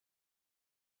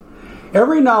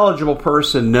Every knowledgeable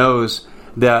person knows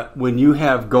that when you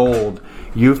have gold,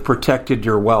 you've protected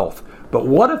your wealth. But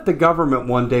what if the government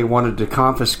one day wanted to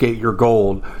confiscate your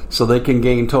gold so they can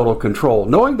gain total control,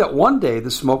 knowing that one day the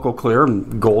smoke will clear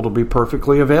and gold will be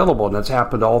perfectly available, and that's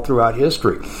happened all throughout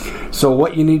history. So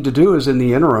what you need to do is, in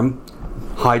the interim,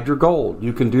 hide your gold.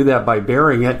 You can do that by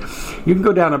burying it. You can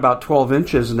go down about 12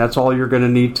 inches, and that's all you're going to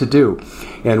need to do.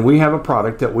 And we have a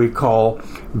product that we call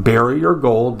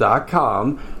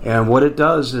buryyourgold.com, and what it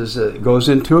does is it goes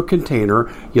into a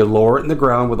container. You lower it in the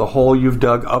ground with a hole you've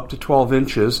dug up to 12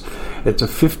 inches. It's a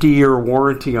 50-year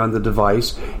warranty on the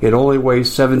device. It only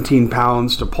weighs 17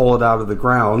 pounds to pull it out of the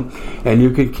ground, and you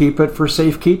can keep it for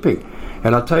safekeeping.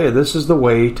 And I'll tell you, this is the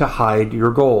way to hide your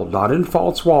gold. Not in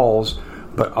false walls,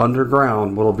 but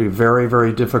underground, will be very,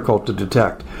 very difficult to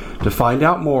detect. To find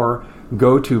out more,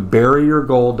 go to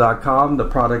buryyourgold.com. The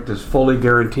product is fully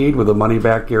guaranteed with a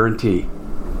money-back guarantee.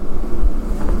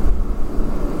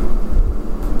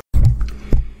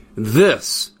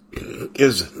 This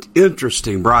is an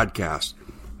interesting broadcast.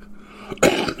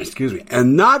 Excuse me.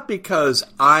 And not because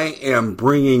I am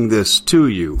bringing this to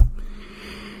you.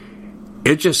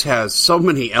 It just has so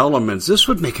many elements. This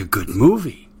would make a good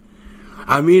movie.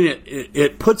 I mean,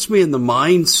 it puts me in the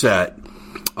mindset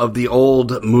of the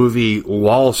old movie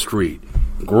Wall Street.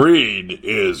 Greed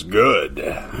is good.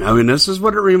 I mean, this is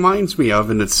what it reminds me of,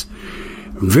 and it's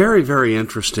very, very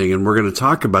interesting, and we're going to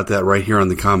talk about that right here on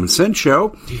the Common Sense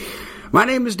Show. My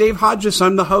name is Dave Hodges.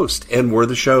 I'm the host, and we're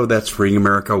the show that's freeing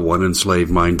America one enslaved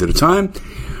mind at a time.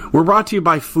 We're brought to you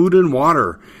by Food and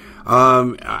Water.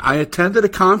 I attended a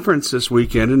conference this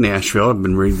weekend in Nashville. I've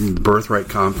been reading the Birthright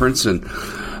Conference, and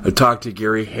I talked to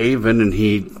Gary Haven, and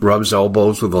he rubs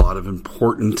elbows with a lot of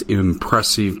important,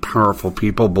 impressive, powerful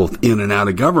people, both in and out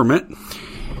of government.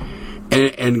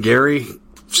 And Gary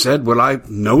said what I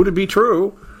know to be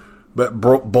true, but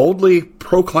boldly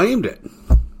proclaimed it,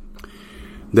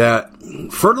 that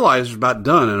fertilizer is about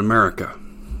done in America.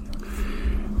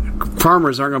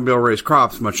 Farmers aren't going to be able to raise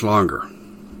crops much longer.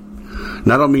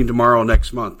 And I don't mean tomorrow,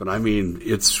 next month, but I mean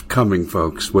it's coming,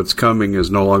 folks. What's coming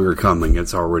is no longer coming.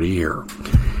 It's already here.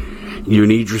 You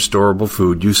need your storable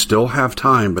food. You still have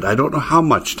time, but I don't know how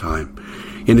much time.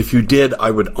 And if you did,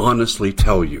 I would honestly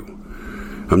tell you.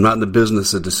 I'm not in the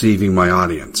business of deceiving my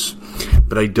audience,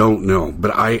 but I don't know.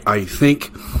 But I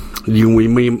think we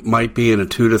might be in a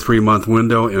 2 to 3 month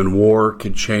window, and war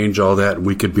could change all that, and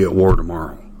we could be at war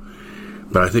tomorrow.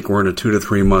 But I think we're in a 2 to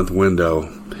 3 month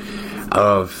window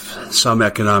of some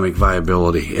economic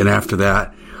viability. And after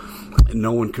that,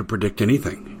 no one could predict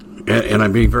anything. And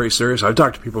I'm being very serious. I've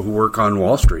talked to people who work on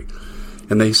Wall Street,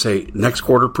 and they say, next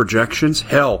quarter projections?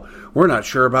 Hell, we're not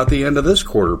sure about the end of this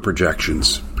quarter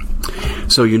projections.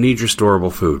 So you need your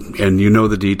storable food, and you know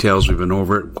the details. We've been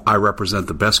over it. I represent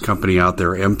the best company out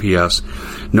there, MPS.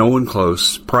 No one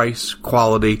close. Price,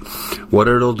 quality, what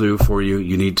it'll do for you.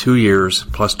 You need 2 years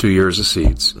plus 2 years of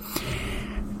seeds.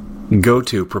 Go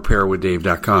to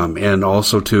preparewithdave.com, and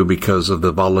also, too, because of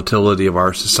the volatility of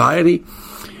our society,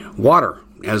 water,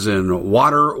 as in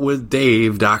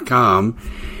waterwithdave.com,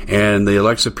 and the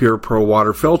Alexa Pure Pro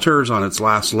water filters on its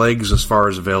last legs as far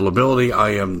as availability.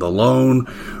 I am the lone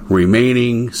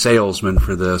remaining salesman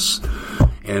for this,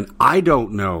 and I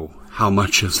don't know how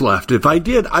much is left. If I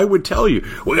did, I would tell you,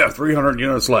 we have 300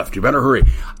 units left. You better hurry.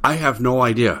 I have no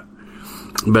idea.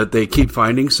 But they keep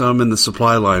finding some in the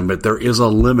supply line, but there is a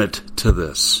limit to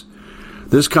this.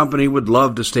 This company would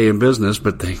love to stay in business,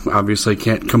 but they obviously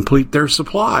can't complete their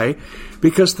supply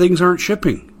because things aren't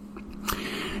shipping.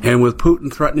 And with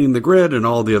Putin threatening the grid and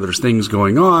all the other things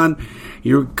going on,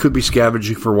 you could be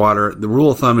scavenging for water. The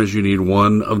rule of thumb is you need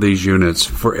one of these units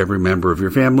for every member of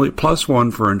your family, plus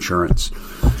one for insurance.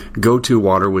 Go to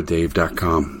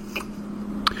waterwithdave.com.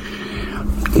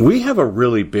 We have a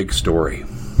really big story.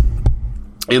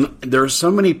 And there are so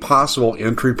many possible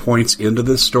entry points into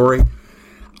this story.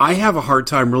 I have a hard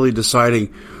time really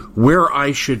deciding where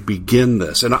I should begin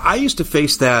this. And I used to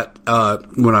face that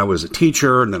when I was a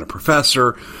teacher and then a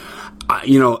professor.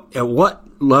 At what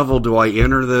level do I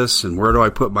enter this, and where do I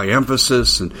put my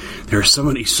emphasis? And there's so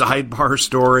many sidebar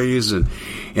stories, and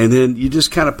then you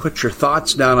just kind of put your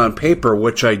thoughts down on paper,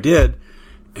 which I did,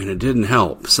 and it didn't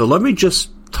help. So let me just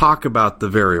talk about the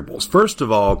variables. First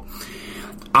of all,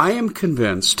 I am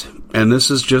convinced, and this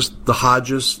is just the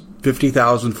Hodges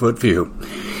 50,000-foot view,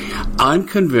 I'm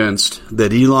convinced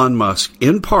that Elon Musk,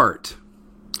 in part,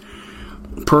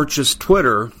 purchased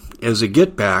Twitter as a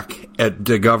get-back at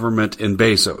the government and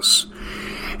Bezos.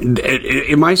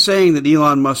 Am I saying that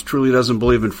Elon Musk truly doesn't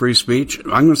believe in free speech?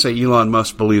 I'm going to say Elon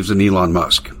Musk believes in Elon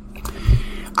Musk.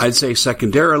 I'd say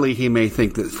secondarily, he may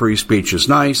think that free speech is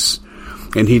nice,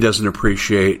 and he doesn't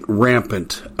appreciate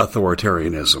rampant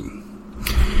authoritarianism.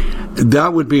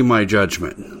 That would be my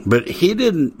judgment. But he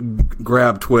didn't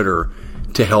grab Twitter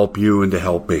to help you and to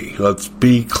help me. Let's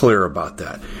be clear about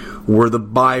that. We're the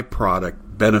byproduct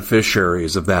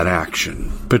beneficiaries of that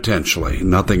action, potentially.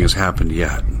 Nothing has happened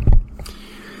yet.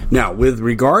 Now, with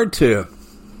regard to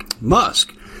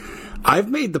Musk, I've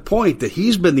made the point that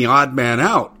he's been the odd man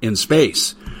out in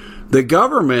space. The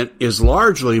government is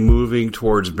largely moving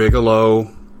towards Bigelow,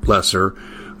 lesser,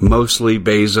 mostly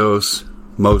Bezos,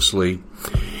 mostly.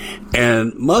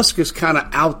 And Musk is kind of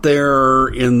out there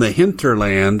in the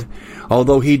hinterland,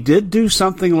 although he did do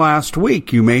something last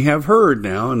week. You may have heard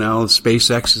now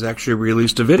SpaceX has actually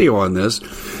released a video on this.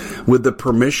 With the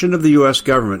permission of the U.S.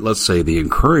 government, let's say the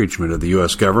encouragement of the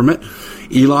U.S. government,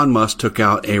 Elon Musk took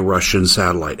out a Russian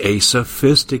satellite, a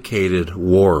sophisticated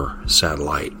war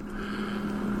satellite.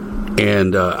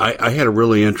 And I had a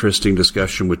really interesting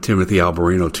discussion with Timothy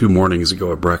Alberino 2 mornings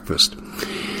ago at breakfast.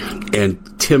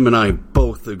 And Tim and I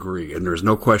both agree, and there's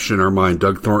no question in our mind,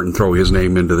 Doug Thornton throw his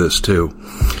name into this too.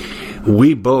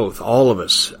 We both, all of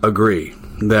us, agree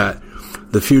that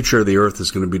the future of the Earth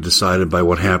is going to be decided by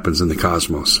what happens in the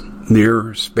cosmos.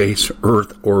 Near space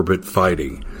Earth orbit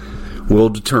fighting will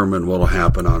determine what will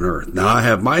happen on Earth. Now, I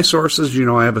have my sources.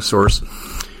 I have a source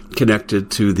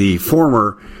connected to the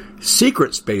former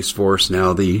secret Space Force,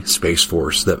 now the Space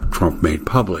Force that Trump made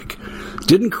public.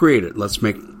 Didn't create it. Let's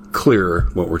make clear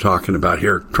what we're talking about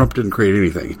here. Trump didn't create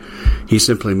anything. He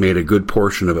simply made a good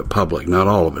portion of it public. Not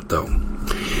all of it, though.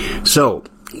 So,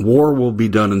 war will be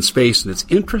done in space, and it's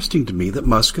interesting to me that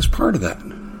Musk is part of that.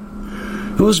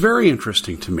 It was very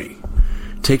interesting to me.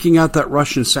 Taking out that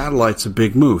Russian satellite's a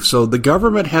big move. So the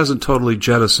government hasn't totally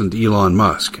jettisoned Elon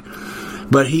Musk,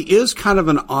 but he is kind of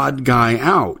an odd guy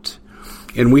out.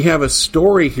 And we have a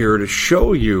story here to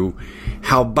show you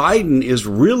how Biden is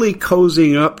really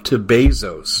cozying up to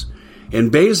Bezos. And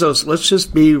Bezos, let's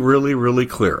just be really, really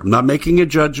clear. I'm not making a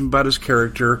judgment about his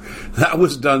character. That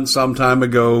was done some time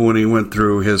ago when he went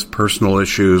through his personal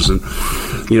issues. And,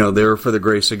 there for the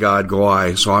grace of God go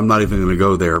I. So I'm not even going to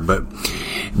go there. But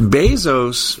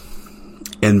Bezos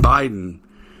and Biden,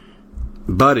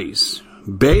 buddies.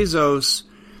 Bezos,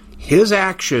 his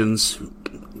actions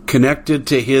connected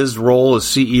to his role as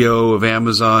CEO of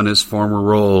Amazon, his former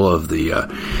role of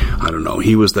the,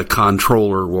 he was the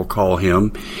controller, we'll call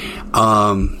him.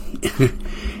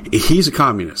 He's a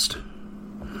communist.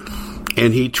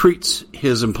 And he treats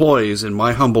his employees, in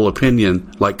my humble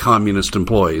opinion, like communist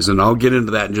employees. And I'll get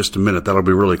into that in just a minute. That'll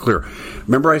be really clear.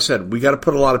 Remember I said, we got to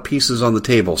put a lot of pieces on the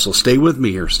table. So stay with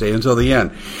me here. Stay until the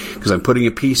end. Because I'm putting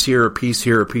a piece here, a piece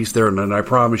here, a piece there. And then I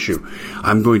promise you,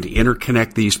 I'm going to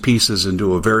interconnect these pieces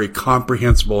into a very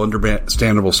comprehensible,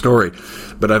 understandable story.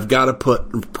 But I've got to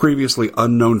put previously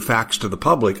unknown facts to the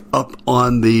public up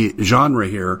on the genre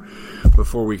here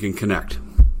before we can connect.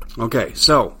 Okay,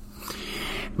 so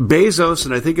Bezos,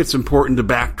 and I think it's important to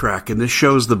backtrack, and this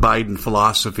shows the Biden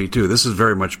philosophy too. This is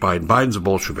very much Biden. Biden's a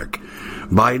Bolshevik.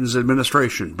 Biden's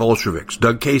administration, Bolsheviks.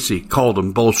 Doug Casey called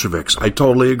them Bolsheviks. I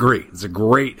totally agree. It's a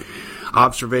great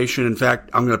observation. In fact,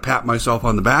 I'm going to pat myself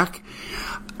on the back.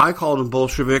 I called them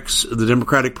Bolsheviks, the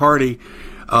Democratic Party,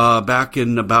 back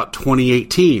in about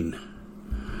 2018.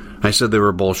 I said they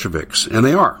were Bolsheviks, and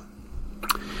they are.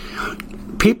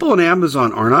 People in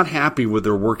Amazon are not happy with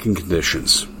their working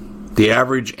conditions. The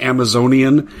average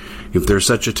Amazonian, if there's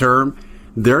such a term,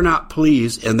 they're not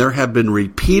pleased, and there have been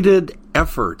repeated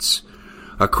efforts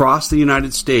across the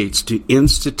United States to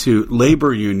institute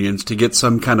labor unions to get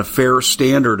some kind of fair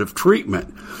standard of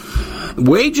treatment.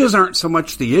 Wages aren't so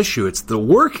much the issue, it's the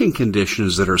working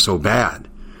conditions that are so bad.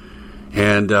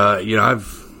 And,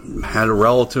 I've had a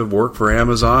relative work for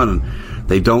Amazon, and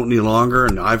they don't any longer,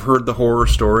 and I've heard the horror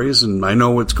stories, and I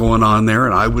know what's going on there,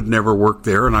 and I would never work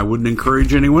there, and I wouldn't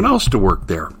encourage anyone else to work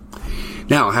there.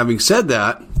 Now, having said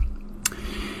that,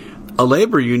 a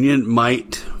labor union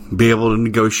might be able to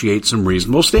negotiate some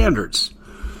reasonable standards.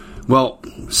 Well,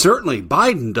 certainly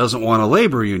Biden doesn't want a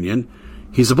labor union.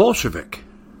 He's a Bolshevik,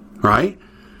 right?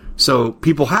 So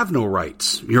people have no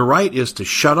rights. Your right is to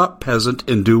shut up, peasant,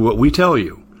 and do what we tell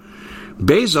you.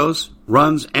 Bezos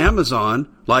runs Amazon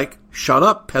like, shut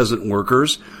up, peasant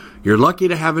workers. You're lucky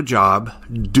to have a job.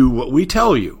 Do what we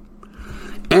tell you.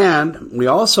 And we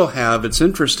also have, it's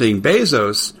interesting,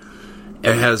 Bezos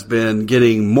has been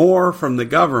getting more from the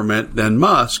government than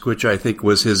Musk, which I think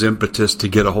was his impetus to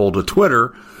get a hold of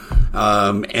Twitter.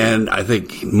 And I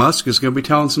think Musk is going to be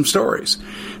telling some stories.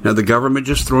 Now, the government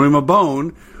just threw him a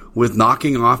bone with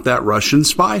knocking off that Russian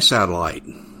spy satellite.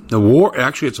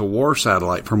 It's a war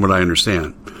satellite from what I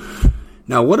understand.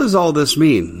 Now, what does all this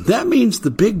mean? That means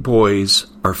the big boys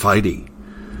are fighting.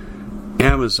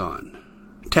 Amazon,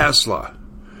 Tesla,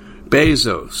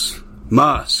 Bezos,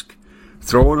 Musk.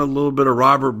 Throw in a little bit of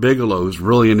Robert Bigelow, who's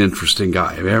really an interesting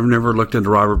guy. If you have never looked into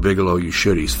Robert Bigelow, you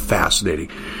should. He's fascinating.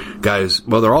 Guys,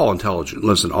 well, they're all intelligent.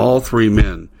 Listen, all three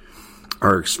men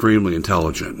are extremely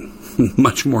intelligent,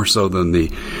 much more so than the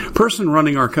person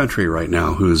running our country right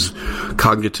now, whose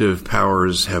cognitive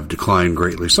powers have declined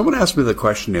greatly. Someone asked me the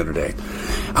question the other day,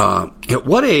 at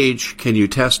what age can you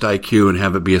test IQ and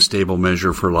have it be a stable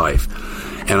measure for life?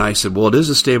 And I said, well, it is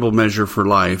a stable measure for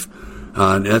life.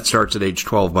 And that starts at age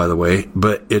 12, by the way,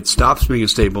 but it stops being a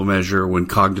stable measure when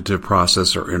cognitive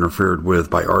processes are interfered with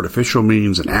by artificial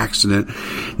means, an accident,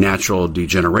 natural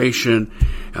degeneration.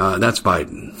 That's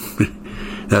Biden.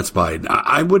 That's Biden.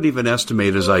 I wouldn't even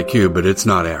estimate his IQ, but it's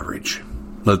not average.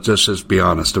 Let's just be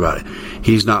honest about it.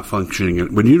 He's not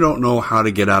functioning. When you don't know how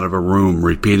to get out of a room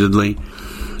repeatedly,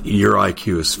 your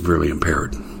IQ is severely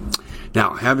impaired.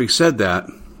 Now, having said that,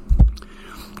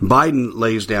 Biden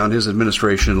lays down, his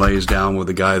administration lays down with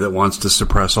a guy that wants to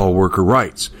suppress all worker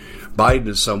rights. Biden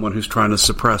is someone who's trying to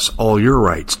suppress all your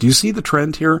rights. Do you see the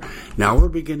trend here? Now we're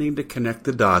beginning to connect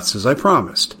the dots as I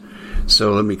promised.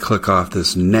 So let me click off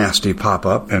this nasty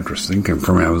pop-up. Interesting, came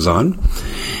from Amazon.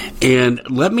 And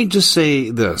let me just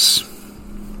say this.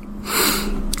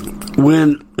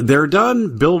 When they're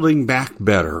done building back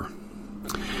better,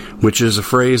 which is a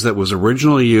phrase that was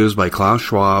originally used by Klaus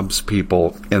Schwab's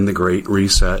people in The Great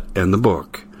Reset and the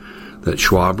book that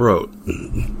Schwab wrote.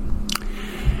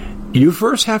 You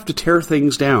first have to tear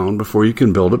things down before you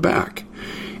can build it back.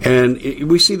 And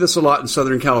we see this a lot in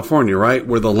Southern California, right,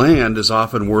 where the land is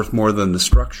often worth more than the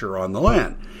structure on the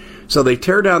land. So they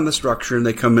tear down the structure and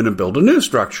they come in and build a new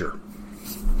structure.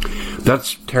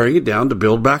 That's tearing it down to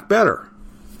build back better.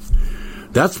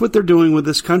 That's what they're doing with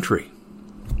this country.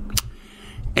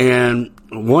 And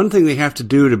one thing they have to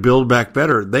do to build back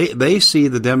better, they see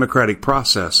the democratic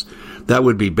process. That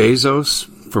would be Bezos,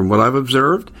 from what I've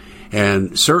observed,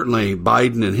 and certainly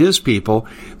Biden and his people.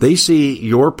 They see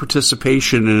your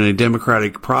participation in a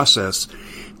democratic process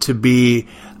to be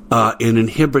an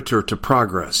inhibitor to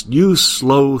progress. You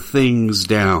slow things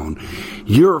down.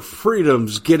 Your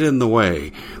freedoms get in the way,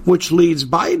 which leads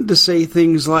Biden to say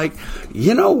things like,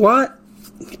 you know what?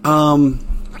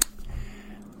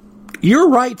 Your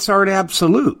rights aren't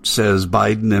absolute, says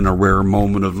Biden in a rare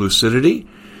moment of lucidity.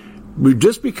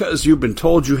 Just because you've been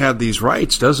told you have these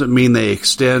rights doesn't mean they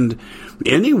extend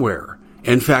anywhere.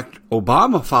 In fact,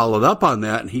 Obama followed up on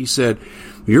that and he said,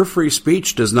 your free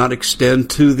speech does not extend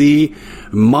to the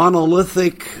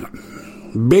monolithic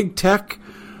big tech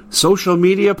social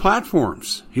media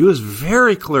platforms. He was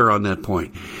very clear on that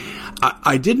point.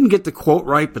 I didn't get the quote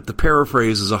right, but the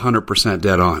paraphrase is 100%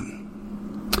 dead on.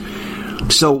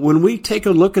 So when we take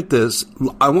a look at this,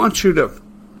 I want you to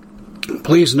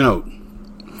please note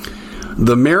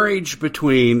the marriage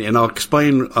between, and I'll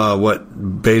explain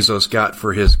what Bezos got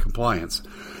for his compliance,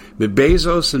 but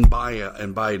Bezos and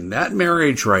Biden, that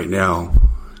marriage right now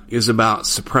is about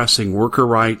suppressing worker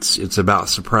rights. It's about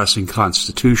suppressing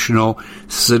constitutional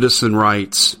citizen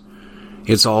rights.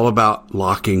 It's all about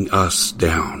locking us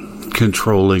down,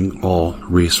 controlling all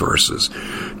resources,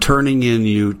 turning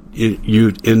you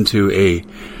into a,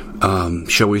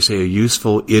 shall we say, a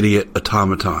useful idiot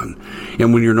automaton.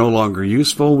 And when you're no longer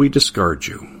useful, we discard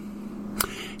you.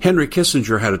 Henry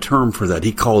Kissinger had a term for that.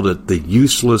 He called it the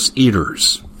useless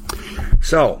eaters.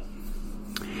 So,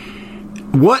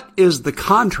 what is the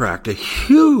contract? A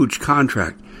huge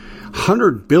contract,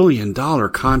 $100 billion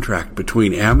contract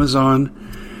between Amazon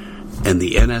and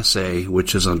the NSA,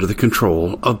 which is under the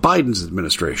control of Biden's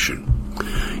administration.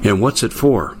 And what's it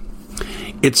for?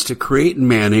 It's to create and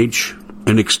manage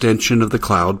an extension of the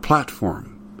cloud platform.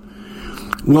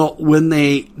 Well, when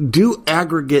they do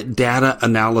aggregate data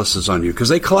analysis on you, because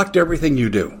they collect everything you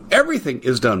do, everything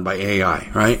is done by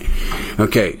AI, right?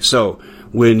 Okay, so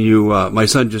when you, my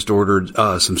son just ordered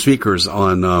some speakers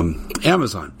on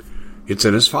Amazon. It's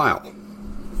in his file.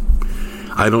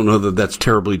 I don't know that that's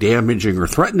terribly damaging or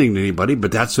threatening to anybody,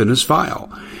 but that's in his file.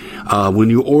 When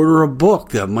you order a book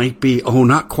that might be,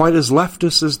 not quite as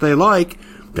leftist as they like,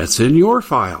 that's in your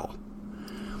file.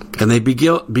 And they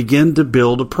begin to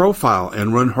build a profile.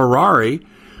 And when Harari,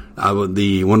 one of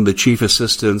the chief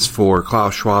assistants for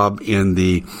Klaus Schwab in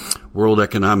the World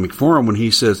Economic Forum, when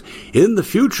he says, in the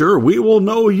future, we will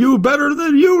know you better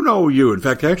than you know you. In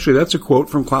fact, actually, that's a quote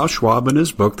from Klaus Schwab in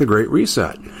his book, The Great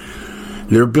Reset.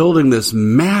 They're building this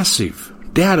massive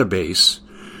database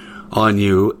on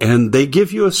you, and they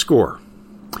give you a score.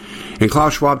 And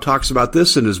Klaus Schwab talks about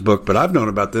this in his book, but I've known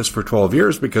about this for 12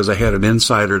 years because I had an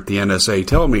insider at the NSA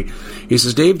tell me. He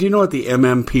says, Dave, do you know what the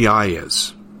MMPI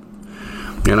is?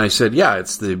 And I said, yeah,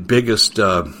 it's the biggest,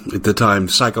 at the time,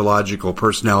 psychological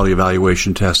personality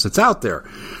evaluation test that's out there.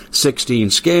 16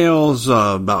 scales,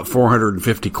 about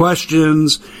 450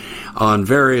 questions on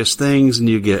various things, and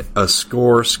you get a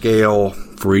score scale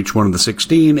for each one of the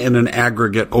 16 and an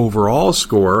aggregate overall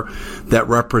score that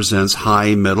represents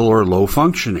high, middle, or low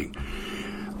functioning.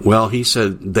 Well, he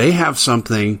said they have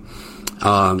something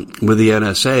with the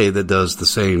NSA that does the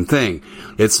same thing.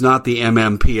 It's not the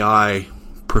MMPI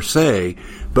per se,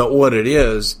 but what it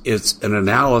is, it's an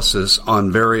analysis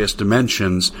on various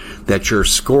dimensions that you're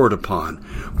scored upon.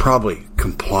 Probably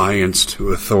compliance to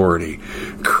authority,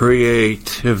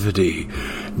 creativity,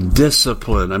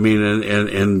 discipline. I mean,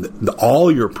 and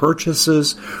all your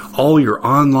purchases, all your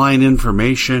online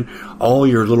information, all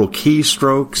your little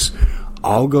keystrokes,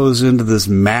 all goes into this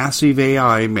massive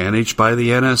AI managed by the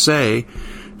NSA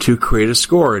to create a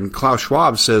score. And Klaus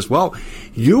Schwab says, well,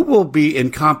 you will be in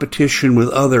competition with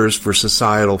others for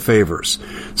societal favors.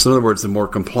 So in other words, the more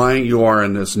compliant you are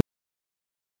in this.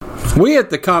 We at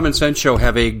the Common Sense Show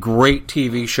have a great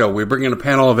TV show. We bring in a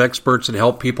panel of experts and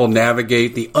help people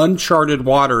navigate the uncharted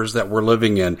waters that we're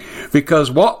living in.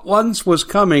 Because what once was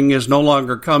coming is no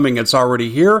longer coming. It's already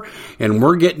here, and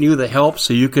we're getting you the help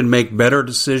so you can make better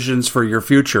decisions for your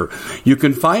future. You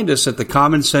can find us at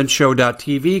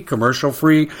thecommonsenseshow.tv,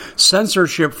 commercial-free,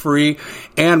 censorship-free,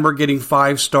 and we're getting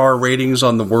 5-star ratings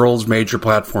on the world's major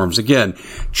platforms. Again,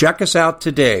 check us out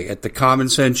today at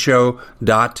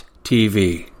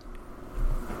thecommonsenseshow.tv.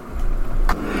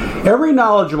 Every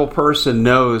knowledgeable person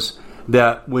knows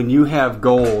that when you have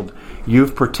gold,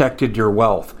 you've protected your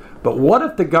wealth. But what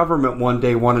if the government one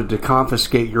day wanted to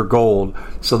confiscate your gold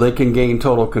so they can gain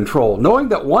total control, knowing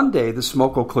that one day the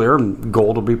smoke will clear and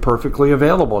gold will be perfectly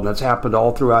available, and that's happened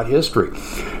all throughout history.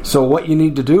 So what you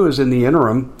need to do is, in the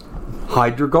interim,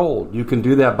 hide your gold. You can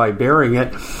do that by burying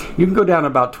it. You can go down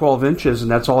about 12 inches, and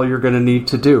that's all you're going to need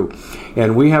to do.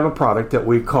 And we have a product that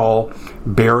we call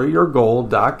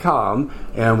buryyourgold.com,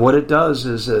 and what it does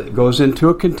is it goes into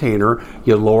a container.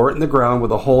 You lower it in the ground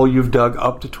with a hole you've dug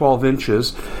up to 12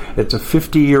 inches. It's a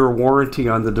 50-year warranty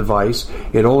on the device.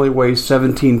 It only weighs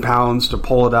 17 pounds to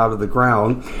pull it out of the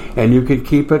ground, and you can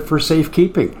keep it for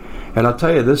safekeeping. And I'll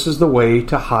tell you, this is the way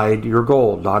to hide your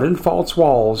gold. Not in false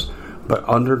walls, but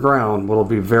underground will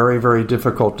be very, very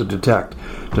difficult to detect.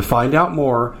 To find out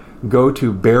more, go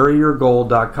to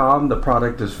buryyourgold.com. The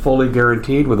product is fully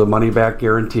guaranteed with a money-back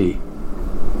guarantee.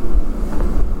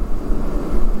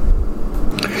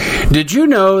 Did you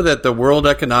know that the World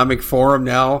Economic Forum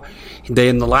now,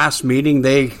 in the last meeting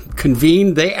they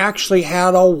convened, they actually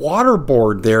had a water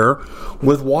board there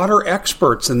with water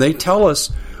experts, and they tell us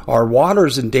our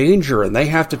water's in danger and they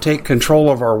have to take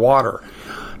control of our water.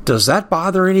 Does that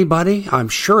bother anybody? I'm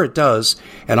sure it does.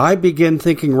 And I begin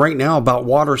thinking right now about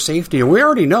water safety. And we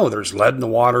already know there's lead in the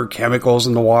water, chemicals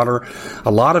in the water.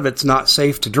 A lot of it's not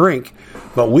safe to drink.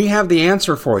 But we have the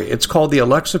answer for you. It's called the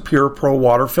Alexa Pure Pro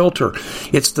Water Filter.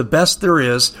 It's the best there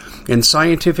is, and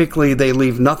scientifically they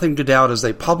leave nothing to doubt as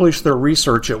they publish their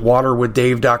research at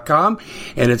waterwithdave.com,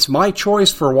 and it's my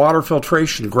choice for water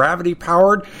filtration. Gravity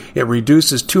powered, it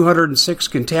reduces 206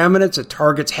 contaminants, it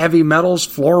targets heavy metals,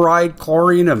 fluoride,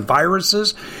 chlorine, and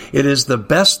viruses. It is the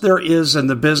best there is in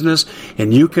the business,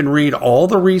 and you can read all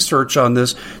the research on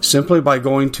this simply by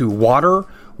going to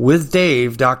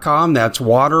waterwithdave.com. That's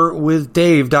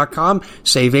waterwithdave.com.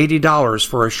 Save $80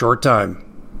 for a short time.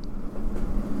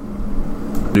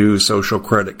 New social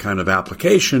credit kind of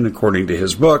application, according to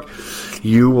his book.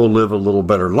 You will live a little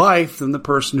better life than the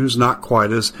person who's not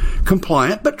quite as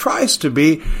compliant, but tries to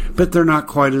be, but they're not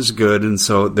quite as good. And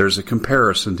so there's a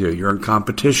comparison to you. You're in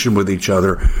competition with each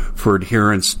other for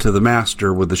adherence to the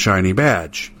master with the shiny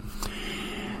badge.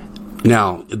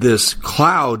 Now, this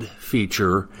cloud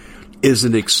feature is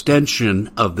an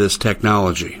extension of this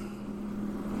technology.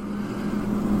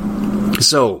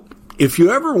 So, if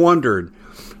you ever wondered,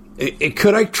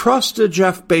 could I trust a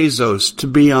Jeff Bezos to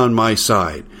be on my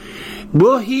side?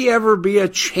 Will he ever be a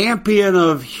champion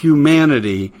of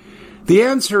humanity? The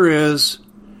answer is,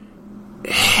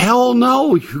 hell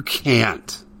no, you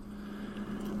can't.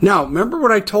 Now, remember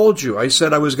what I told you? I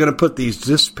said I was going to put these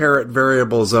disparate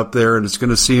variables up there, and it's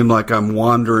going to seem like I'm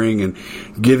wandering and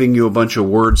giving you a bunch of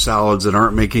word salads that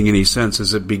aren't making any sense.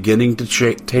 Is it beginning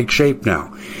to take shape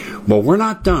now? Well, we're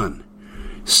not done.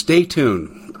 Stay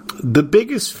tuned. The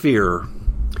biggest fear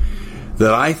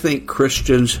that I think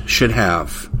Christians should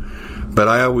have, but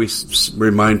I always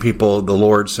remind people, the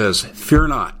Lord says, fear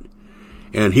not,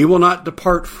 and he will not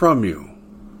depart from you.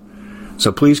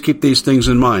 So please keep these things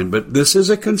in mind. But this is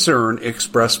a concern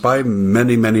expressed by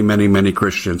many, many, many, many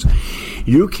Christians.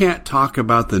 You can't talk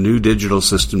about the new digital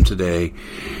system today,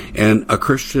 and a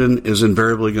Christian is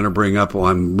invariably going to bring up, well,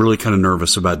 I'm really kind of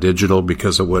nervous about digital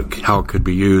because of how it could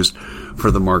be used for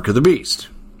the mark of the beast.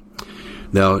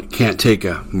 Now, it can't take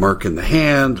a mark in the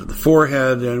hand, the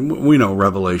forehead, and we know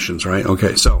Revelations, right?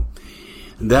 Okay, so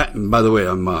that, by the way,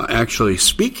 I'm actually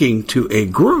speaking to a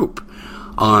group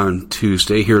on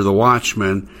Tuesday, here, the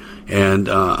Watchmen, and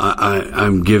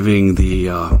I'm giving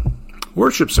the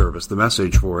worship service, the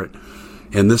message for it,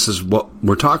 and this is what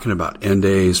we're talking about, end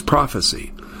days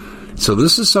prophecy. So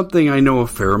this is something I know a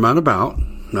fair amount about.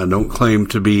 I don't claim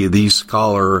to be the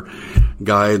scholar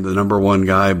guy, the number one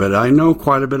guy, but I know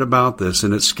quite a bit about this,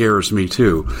 and it scares me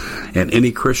too. And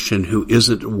any Christian who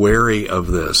isn't wary of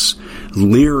this,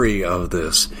 leery of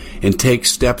this, and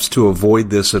takes steps to avoid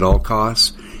this at all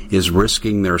costs, is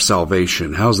risking their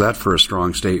salvation. How's that for a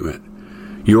strong statement?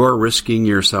 You are risking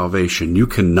your salvation. You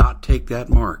cannot take that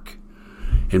mark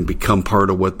and become part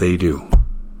of what they do.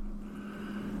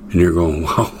 And you're going,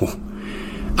 whoa.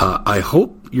 I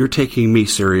hope you're taking me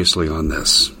seriously on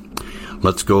this.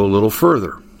 Let's go a little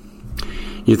further.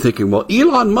 You're thinking, well,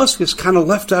 Elon Musk is kind of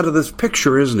left out of this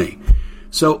picture, isn't he?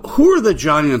 So who are the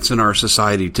giants in our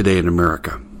society today in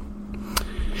America?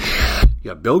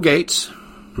 You got Bill Gates,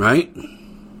 right?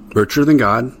 Richer than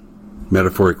God,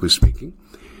 metaphorically speaking.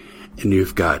 And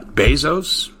you've got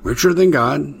Bezos, richer than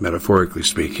God, metaphorically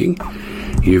speaking.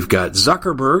 You've got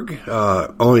Zuckerberg,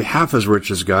 only half as rich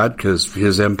as God because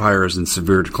his empire is in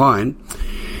severe decline,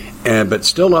 but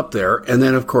still up there. And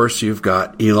then, of course, you've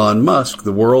got Elon Musk,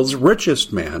 the world's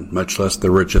richest man, much less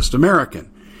the richest American.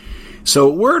 So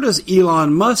where does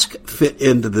Elon Musk fit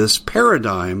into this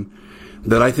paradigm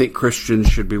that I think Christians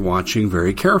should be watching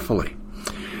very carefully?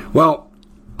 Well,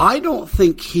 I don't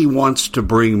think he wants to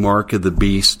bring Mark of the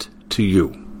Beast to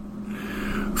you.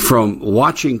 From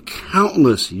watching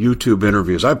countless YouTube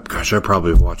interviews, I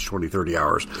probably have watched 20, 30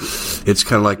 hours. It's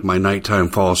kind of like my nighttime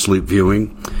fall asleep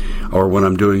viewing, or when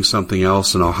I'm doing something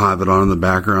else and I'll have it on in the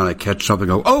background, I catch something,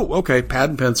 go, oh, okay, pad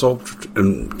and pencil,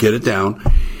 and get it down.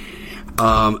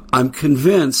 I'm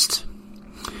convinced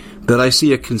that I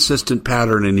see a consistent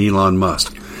pattern in Elon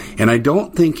Musk. And I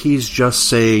don't think he's just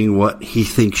saying what he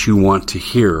thinks you want to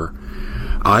hear.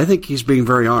 I think he's being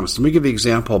very honest. Let me give you an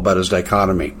example about his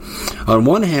dichotomy. On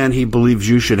one hand, he believes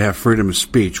you should have freedom of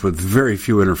speech with very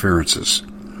few interferences.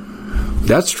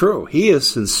 That's true. He is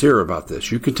sincere about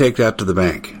this. You can take that to the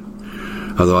bank.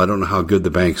 Although I don't know how good the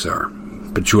banks are.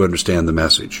 But you understand the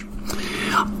message.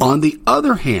 On the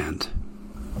other hand,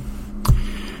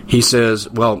 he says,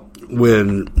 well,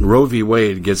 when Roe v.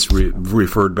 Wade gets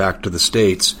referred back to the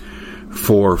states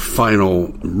for final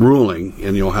ruling,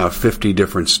 and you'll have 50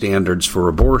 different standards for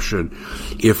abortion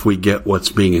if we get what's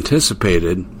being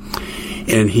anticipated.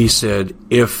 And he said,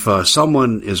 if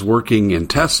someone is working in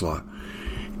Tesla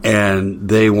and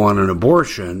they want an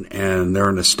abortion and they're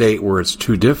in a state where it's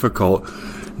too difficult,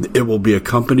 it will be a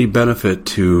company benefit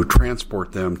to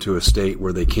transport them to a state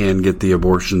where they can get the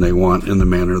abortion they want in the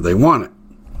manner they want it.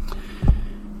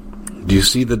 Do you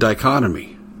see the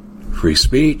dichotomy? Free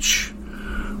speech,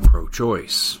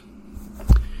 pro-choice.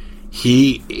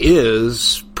 He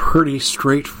is pretty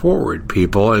straightforward,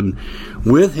 people. And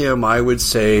with him, I would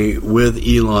say, with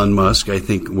Elon Musk, I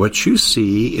think what you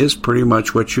see is pretty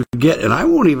much what you get. And I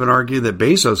won't even argue that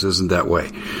Bezos isn't that way.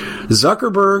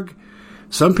 Zuckerberg,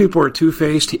 some people are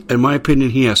two-faced. In my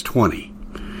opinion, he has 20.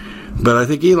 But I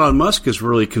think Elon Musk is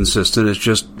really consistent. It's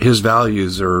just his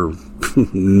values are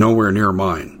nowhere near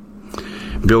mine.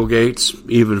 Bill Gates,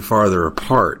 even farther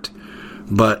apart.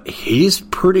 But he's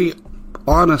pretty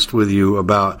honest with you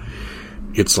about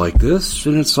it's like this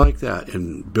and it's like that.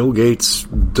 And Bill Gates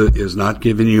is not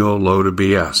giving you a load of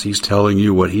BS. He's telling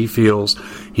you what he feels.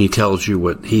 He tells you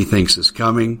what he thinks is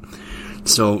coming.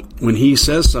 So when he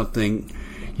says something,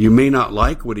 you may not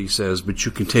like what he says, but you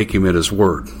can take him at his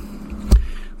word.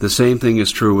 The same thing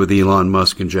is true with Elon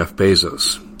Musk and Jeff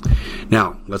Bezos.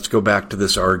 Now, let's go back to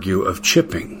this argue of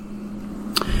chipping.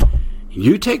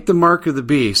 You take the mark of the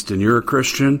beast and you're a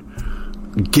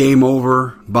Christian, game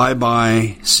over,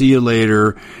 bye-bye, see you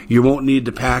later. You won't need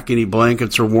to pack any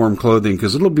blankets or warm clothing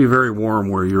because it'll be very warm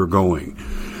where you're going.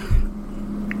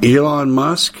 Elon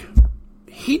Musk,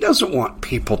 he doesn't want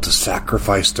people to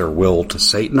sacrifice their will to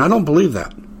Satan. I don't believe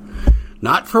that.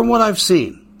 Not from what I've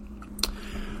seen.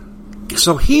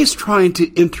 So he's trying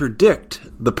to interdict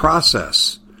the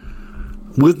process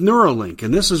with Neuralink.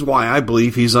 And this is why I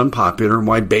believe he's unpopular and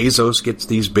why Bezos gets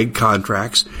these big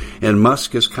contracts and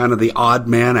Musk is kind of the odd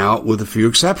man out with a few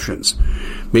exceptions.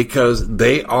 Because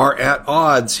they are at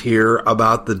odds here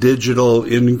about the digital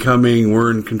incoming,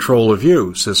 we're in control of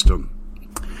you system.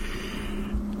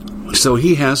 So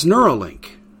he has Neuralink,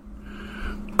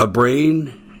 a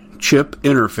brain chip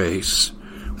interface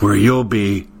where you'll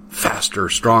be faster,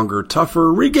 stronger,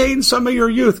 tougher, regain some of your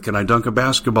youth. Can I dunk a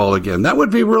basketball again? That would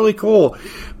be really cool,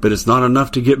 but it's not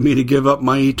enough to get me to give up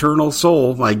my eternal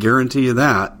soul. I guarantee you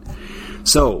that.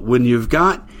 So when you've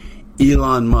got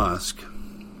Elon Musk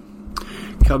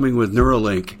coming with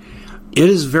Neuralink, it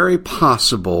is very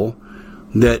possible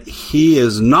that he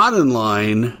is not in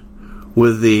line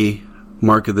with the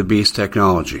mark of the beast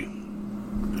technology.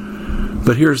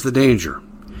 But here's the danger.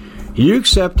 You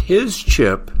accept his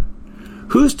chip.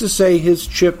 Who's to say his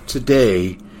chip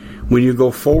today, when you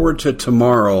go forward to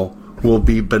tomorrow, will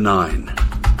be benign?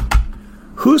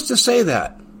 Who's to say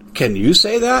that? Can you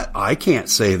say that? I can't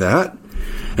say that.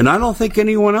 And I don't think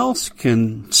anyone else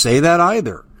can say that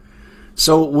either.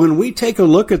 So when we take a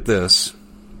look at this,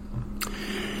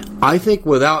 I think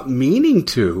without meaning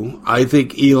to, I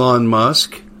think Elon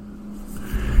Musk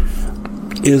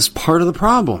is part of the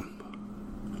problem.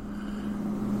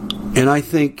 And I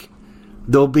think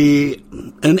there'll be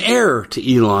an heir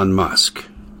to Elon Musk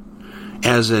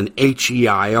as an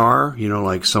HEIR,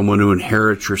 like someone who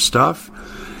inherits your stuff.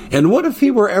 And what if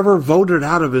he were ever voted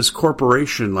out of his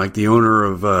corporation, like the owner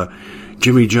of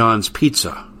Jimmy John's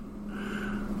Pizza,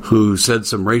 who said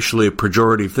some racially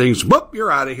pejorative things? Whoop,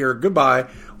 you're out of here. Goodbye.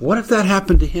 What if that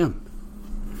happened to him?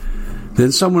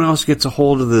 Then someone else gets a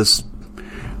hold of this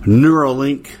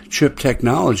Neuralink chip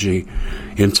technology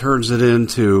and turns it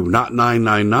into not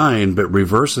 999, but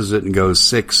reverses it and goes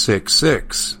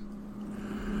 666.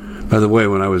 By the way,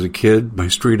 when I was a kid, my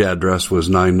street address was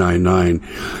 999,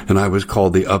 and I was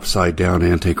called the upside down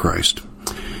Antichrist.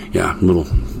 Yeah, a little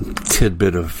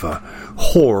tidbit of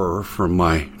horror from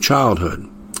my childhood.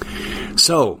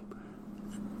 So,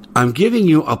 I'm giving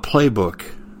you a playbook.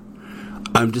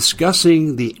 I'm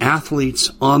discussing the athletes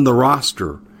on the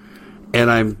roster, and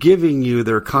I'm giving you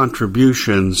their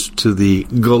contributions to the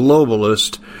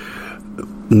globalist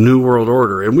New World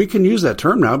Order. And we can use that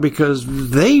term now because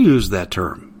they use that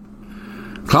term.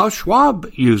 Klaus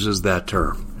Schwab uses that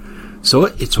term. So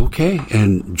it's okay.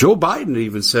 And Joe Biden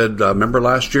even said, remember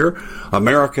last year,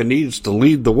 America needs to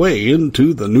lead the way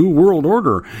into the New World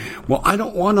Order. Well, I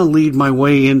don't want to lead my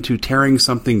way into tearing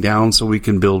something down so we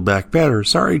can build back better.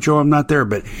 Sorry, Joe, I'm not there.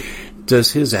 But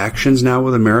does his actions now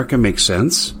with America make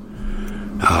sense?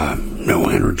 No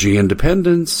energy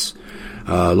independence.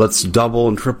 Let's double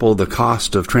and triple the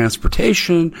cost of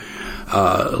transportation.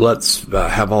 Let's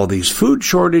have all these food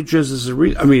shortages.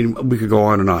 We could go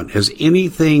on and on. Has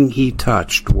anything he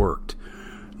touched worked?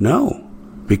 No,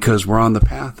 because we're on the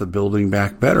path of building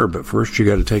back better. But first you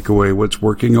got to take away what's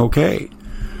working okay.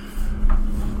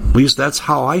 At least that's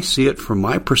how I see it from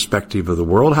my perspective of the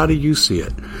world. How do you see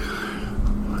it?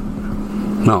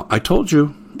 Now, I told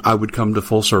you I would come to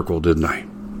full circle, didn't I?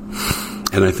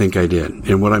 And I think I did.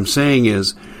 And what I'm saying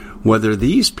is, whether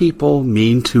these people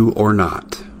mean to or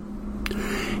not,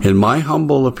 in my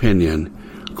humble opinion,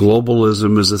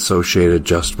 globalism is associated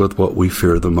just with what we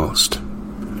fear the most.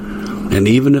 And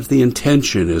even if the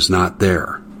intention is not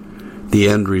there, the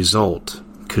end result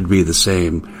could be the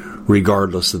same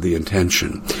regardless of the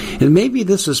intention. And maybe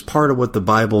this is part of what the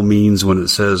Bible means when it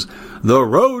says, the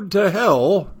road to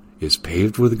hell is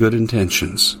paved with good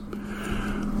intentions.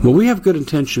 Well, we have good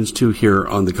intentions, too, here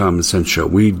on the Common Sense Show.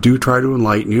 We do try to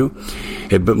enlighten you,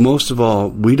 but most of all,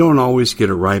 we don't always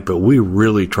get it right, but we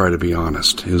really try to be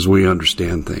honest as we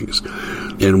understand things.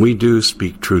 And we do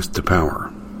speak truth to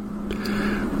power.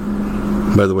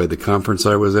 By the way, the conference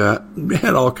I was at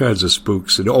had all kinds of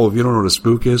spooks. And, if you don't know what a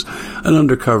spook is, an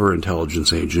undercover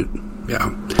intelligence agent.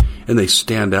 Yeah. And they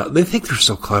stand out. They think they're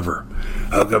so clever.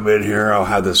 I'll come in here, I'll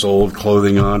have this old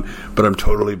clothing on, but I'm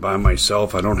totally by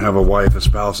myself. I don't have a wife, a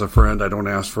spouse, a friend. I don't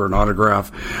ask for an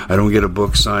autograph. I don't get a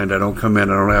book signed. I don't come in.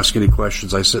 I don't ask any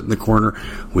questions. I sit in the corner.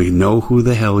 We know who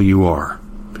the hell you are.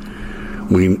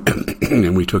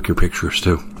 And we took your pictures,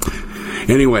 too.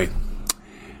 Anyway,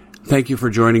 thank you for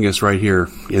joining us right here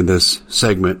in this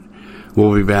segment.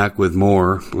 We'll be back with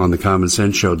more on the Common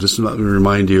Sense Show. Just to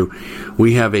remind you,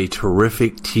 we have a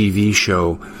terrific TV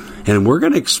show, and we're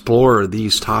going to explore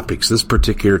these topics, this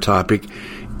particular topic,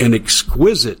 in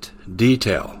exquisite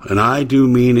detail. And I do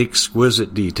mean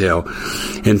exquisite detail.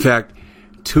 In fact,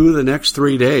 to the next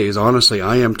 3 days, honestly,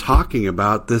 I am talking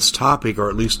about this topic, or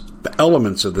at least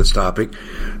elements of this topic.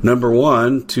 Number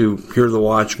one, to hear the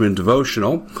Watchman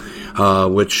devotional,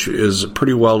 which is a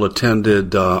pretty well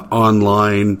attended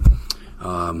online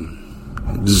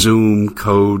Zoom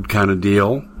code kind of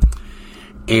deal.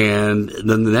 And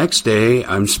then the next day,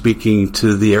 I'm speaking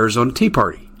to the Arizona Tea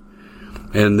Party.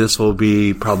 And this will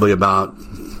be probably about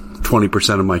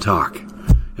 20% of my talk.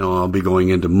 I'll be going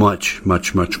into much,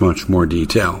 much, much, much more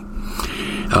detail.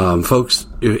 Folks,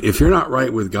 if you're not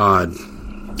right with God,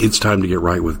 it's time to get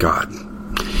right with God.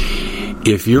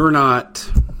 If you're not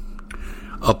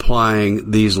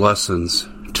applying these lessons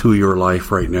to your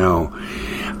life right now,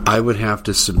 I would have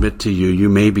to submit to you, you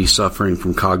may be suffering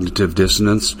from cognitive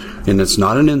dissonance, and it's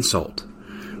not an insult,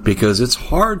 because it's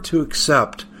hard to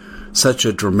accept such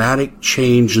a dramatic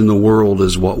change in the world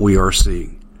as what we are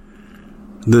seeing.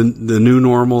 The new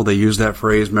normal, they use that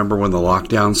phrase, remember when the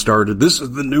lockdown started? This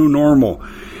is the new normal.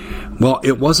 Well,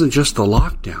 it wasn't just the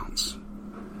lockdowns.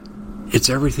 It's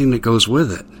everything that goes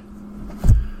with it.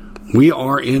 We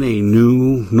are in a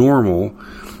new normal.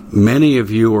 Many of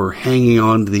you are hanging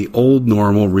on to the old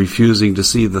normal, refusing to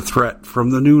see the threat from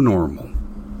the new normal.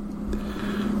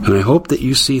 And I hope that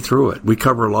you see through it. We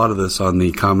cover a lot of this on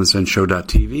the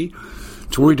commonsenseshow.tv.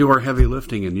 It's where we do our heavy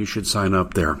lifting, and you should sign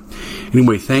up there.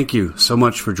 Anyway, thank you so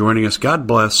much for joining us. God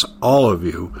bless all of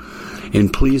you.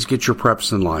 And please get your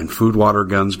preps in line. Food, water,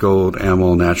 guns, gold,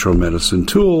 ammo, natural medicine,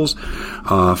 tools,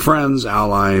 friends,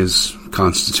 allies,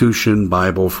 Constitution,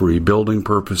 Bible for rebuilding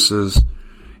purposes,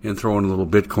 and throw in a little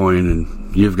Bitcoin,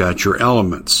 and you've got your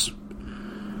elements.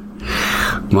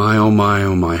 My, oh my,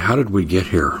 oh my. How did we get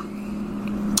here?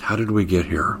 How did we get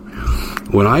here?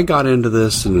 When I got into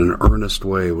this in an earnest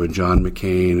way when John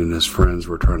McCain and his friends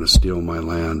were trying to steal my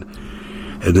land,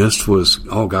 and this was,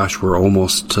 oh gosh, we're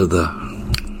almost to the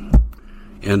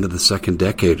end of the second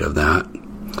decade of that,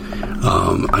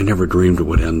 I never dreamed it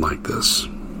would end like this.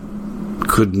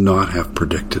 Could not have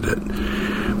predicted it.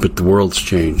 But the world's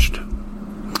changed.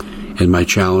 And my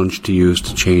challenge to you is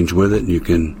to change with it, and you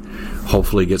can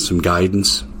hopefully get some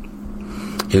guidance,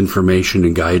 information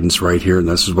and guidance right here, and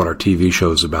this is what our TV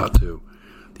show is about too.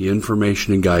 The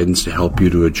information and guidance to help you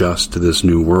to adjust to this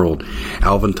new world.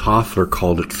 Alvin Toffler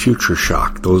called it future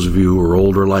shock. Those of you who are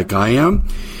older like I am,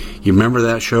 you remember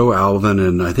that show, Alvin,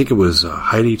 and I think it was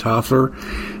Heidi Toffler.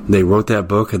 They wrote that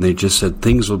book, and they just said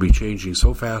things will be changing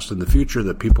so fast in the future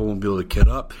that people won't be able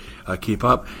to keep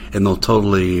up, and they'll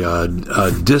totally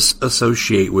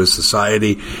disassociate with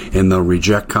society, and they'll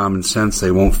reject common sense.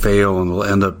 They won't fail, and they'll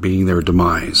end up being their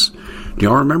demise. Do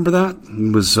y'all remember that?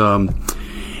 It was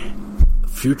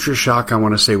future shock, I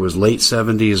want to say, was late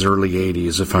 70s, early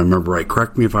 80s, if I remember right.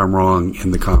 Correct me if I'm wrong in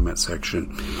the comment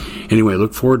section. Anyway,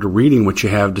 look forward to reading what you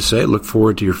have to say. Look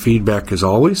forward to your feedback as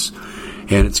always.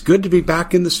 And it's good to be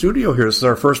back in the studio here. This is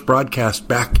our first broadcast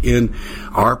back in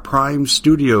our prime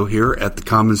studio here at the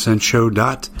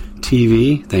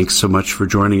commonsenseshow.tv. Thanks so much for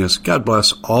joining us. God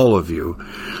bless all of you.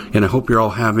 And I hope you're all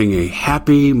having a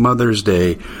happy Mother's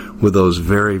Day with those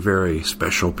very, very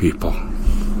special people.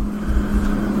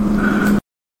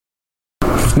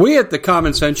 We at the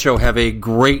Common Sense Show have a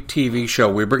great TV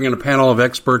show. We bring in a panel of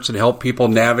experts that help people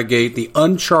navigate the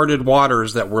uncharted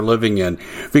waters that we're living in.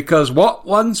 Because what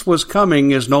once was coming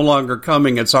is no longer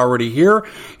coming. It's already here,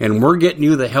 and we're getting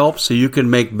you the help so you can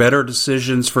make better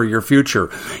decisions for your future.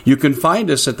 You can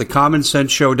find us at the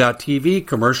commonsenseshow.tv,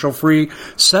 commercial-free,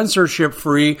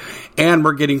 censorship-free, and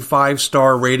we're getting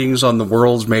 5-star ratings on the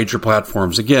world's major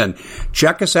platforms. Again,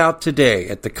 check us out today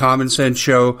at the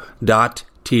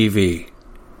commonsenseshow.tv.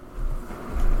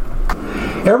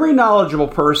 Every knowledgeable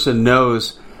person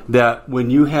knows that when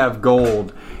you have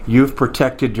gold, you've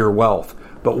protected your wealth.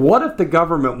 But what if the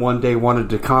government one day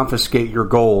wanted to confiscate your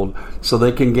gold so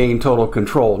they can gain total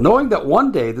control, knowing that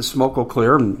one day the smoke will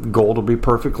clear and gold will be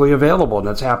perfectly available, and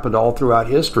that's happened all throughout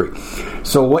history.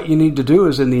 So what you need to do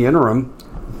is, in the interim,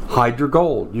 hide your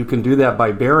gold. You can do that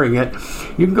by burying it.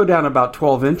 You can go down about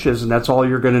 12 inches, and that's all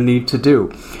you're going to need to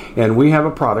do. And we have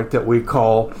a product that we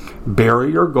call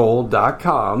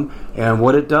buryyourgold.com, and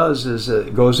what it does is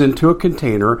it goes into a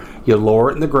container. You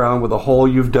lower it in the ground with a hole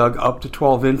you've dug up to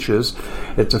 12 inches.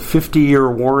 It's a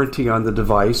 50-year warranty on the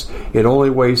device. It only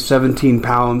weighs 17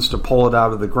 pounds to pull it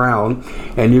out of the ground,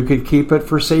 and you can keep it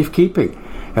for safekeeping.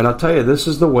 And I'll tell you, this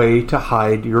is the way to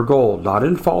hide your gold. Not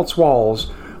in false walls,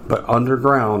 but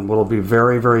underground, will be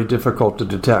very, very difficult to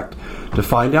detect. To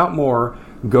find out more,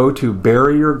 go to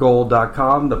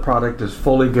buryyourgold.com. The product is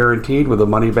fully guaranteed with a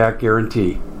money-back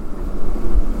guarantee.